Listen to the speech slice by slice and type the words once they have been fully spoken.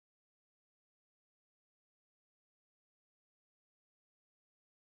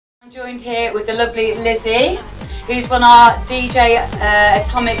I'm joined here with the lovely Lizzie, who's won our DJ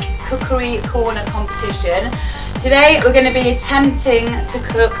Atomic Cookery Corner competition. Today we're going to be attempting to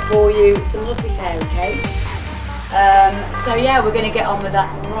cook for you some lovely fairy cakes. So yeah, we're going to get on with that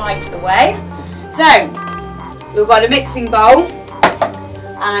right away. So we've got a mixing bowl,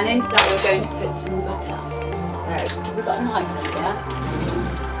 and into that we're going to put some butter. So we've got a knife here.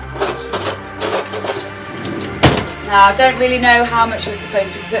 Now, I don't really know how much we're supposed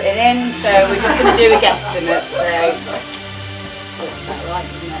to be putting in, so we're just going to do a guesstimate. So, that's about right,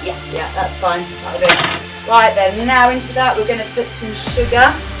 isn't it? Yeah, that's fine. That'll do. Right then, now into that we're going to put some sugar.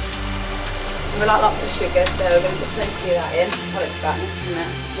 We like lots of sugar, so we're going to put plenty of that in. Oh, it's that, isn't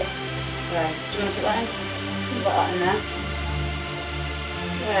it? Yeah. So, do you want to put that in? Put that in there.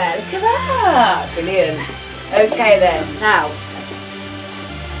 Yeah, look at that. Brilliant. Okay then, now.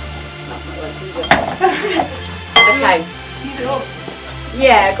 That's not working, is it? Okay.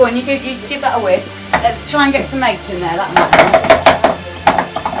 Yeah, go on, you give that a whisk. Let's try and get some eggs in there, that might help.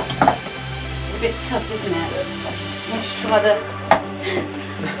 It's a bit tough, isn't it? Let's try the...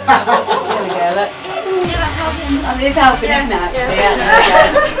 There we go, look. Yeah, that's helping. Oh, it's helping, isn't it, actually?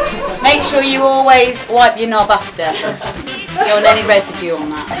 Yeah. Make sure you always wipe your knob after. So you want any residue on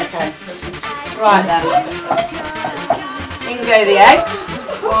that. Okay. Right then. In go the eggs.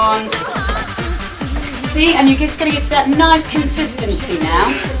 One. See, and you're just going to get to that nice consistency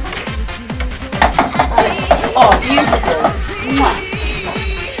now. Oh, beautiful.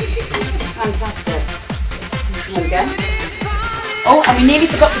 Fantastic. There we go. Oh, and we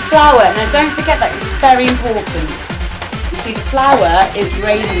nearly forgot the flour. Now don't forget that, it's very important. You see, the flour is the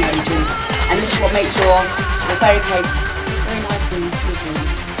raising agent, and this is what makes your fairy cakes very nice and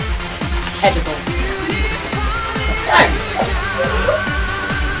edible. So,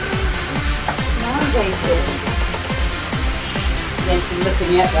 there's some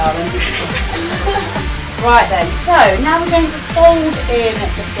looking yet, darling. Right then, so now we're going to fold in the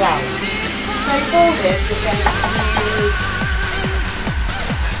flour. So for this, we're going to use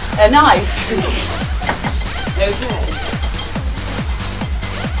a knife. Okay.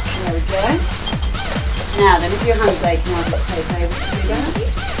 There we go. Now then, if your hand's aching, I'll just take over to you.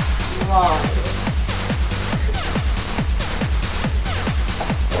 Right.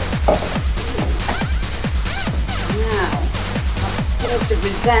 Sort of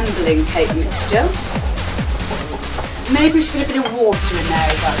resembling cake mixture. Maybe we should put a bit of water in there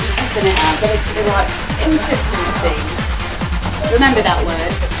as well, just to thin it out, get it to the right consistency. Remember that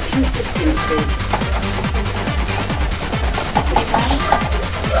word, consistency.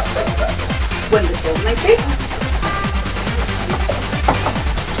 Wonderful, maybe?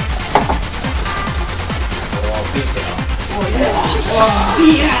 Oh, I'll beat it up. Oh yeah. Oh,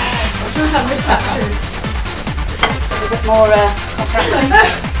 yeah. I feel like I missed that too. A bit more contraction.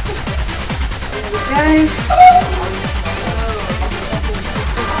 There we go.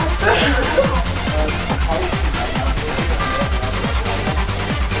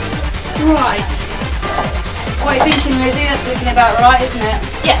 Right. What are you thinking, Lizzie? That's looking about right, isn't it?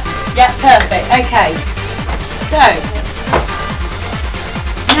 Yeah, perfect. Okay. So,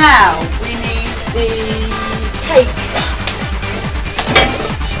 now we need the cake.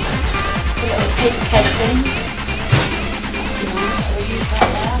 A little cake thing.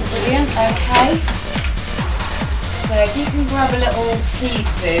 Brilliant, okay. So if you can grab a little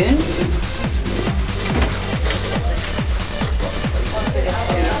teaspoon.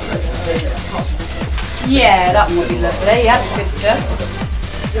 Yeah, that would be lovely. Yeah, good stuff.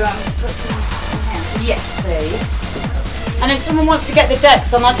 Do you want me to put some in here? Yes, please. And if someone wants to get the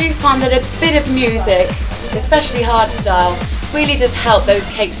decks on, I do find that a bit of music, especially hardstyle, really does help those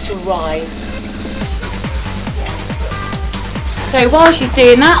cakes to rise. So while she's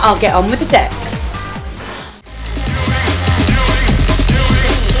doing that, I'll get on with the decks.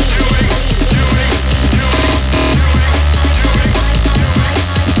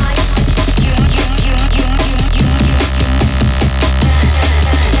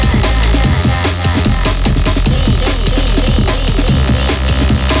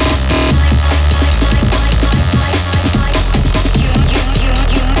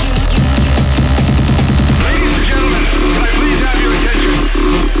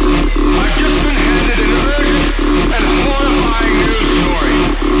 I've just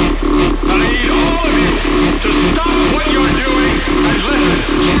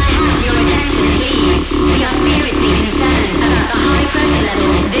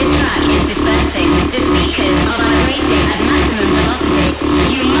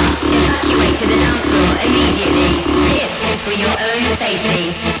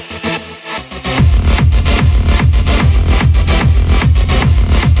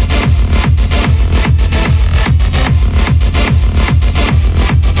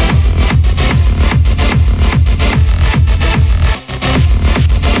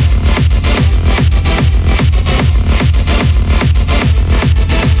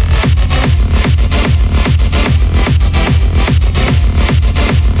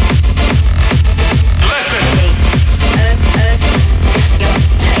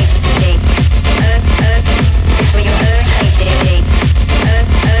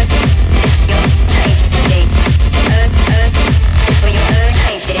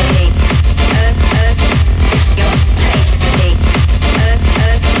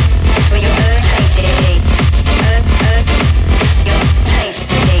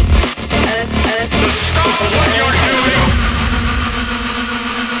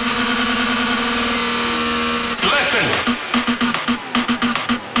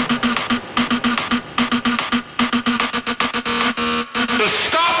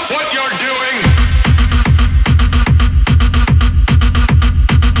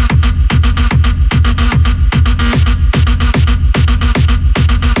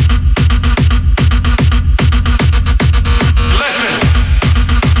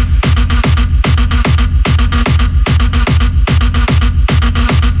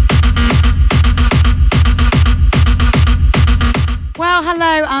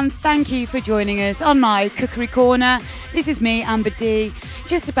hello and thank you for joining us on my Cookery Corner. This is me, Amber D,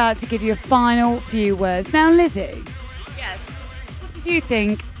 just about to give you a final few words. Now, Lizzie. Yes. What did you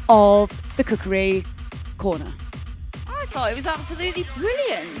think of the Cookery Corner? I thought it was absolutely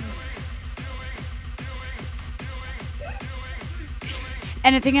brilliant.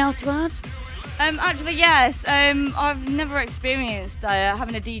 Anything else to add? Actually, yes. I've never experienced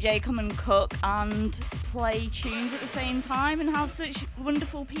having a DJ come and cook and play tunes at the same time and have such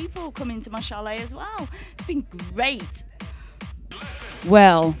wonderful people come into my chalet as well. It's been great.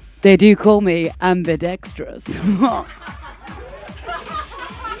 Well, they do call me ambidextrous.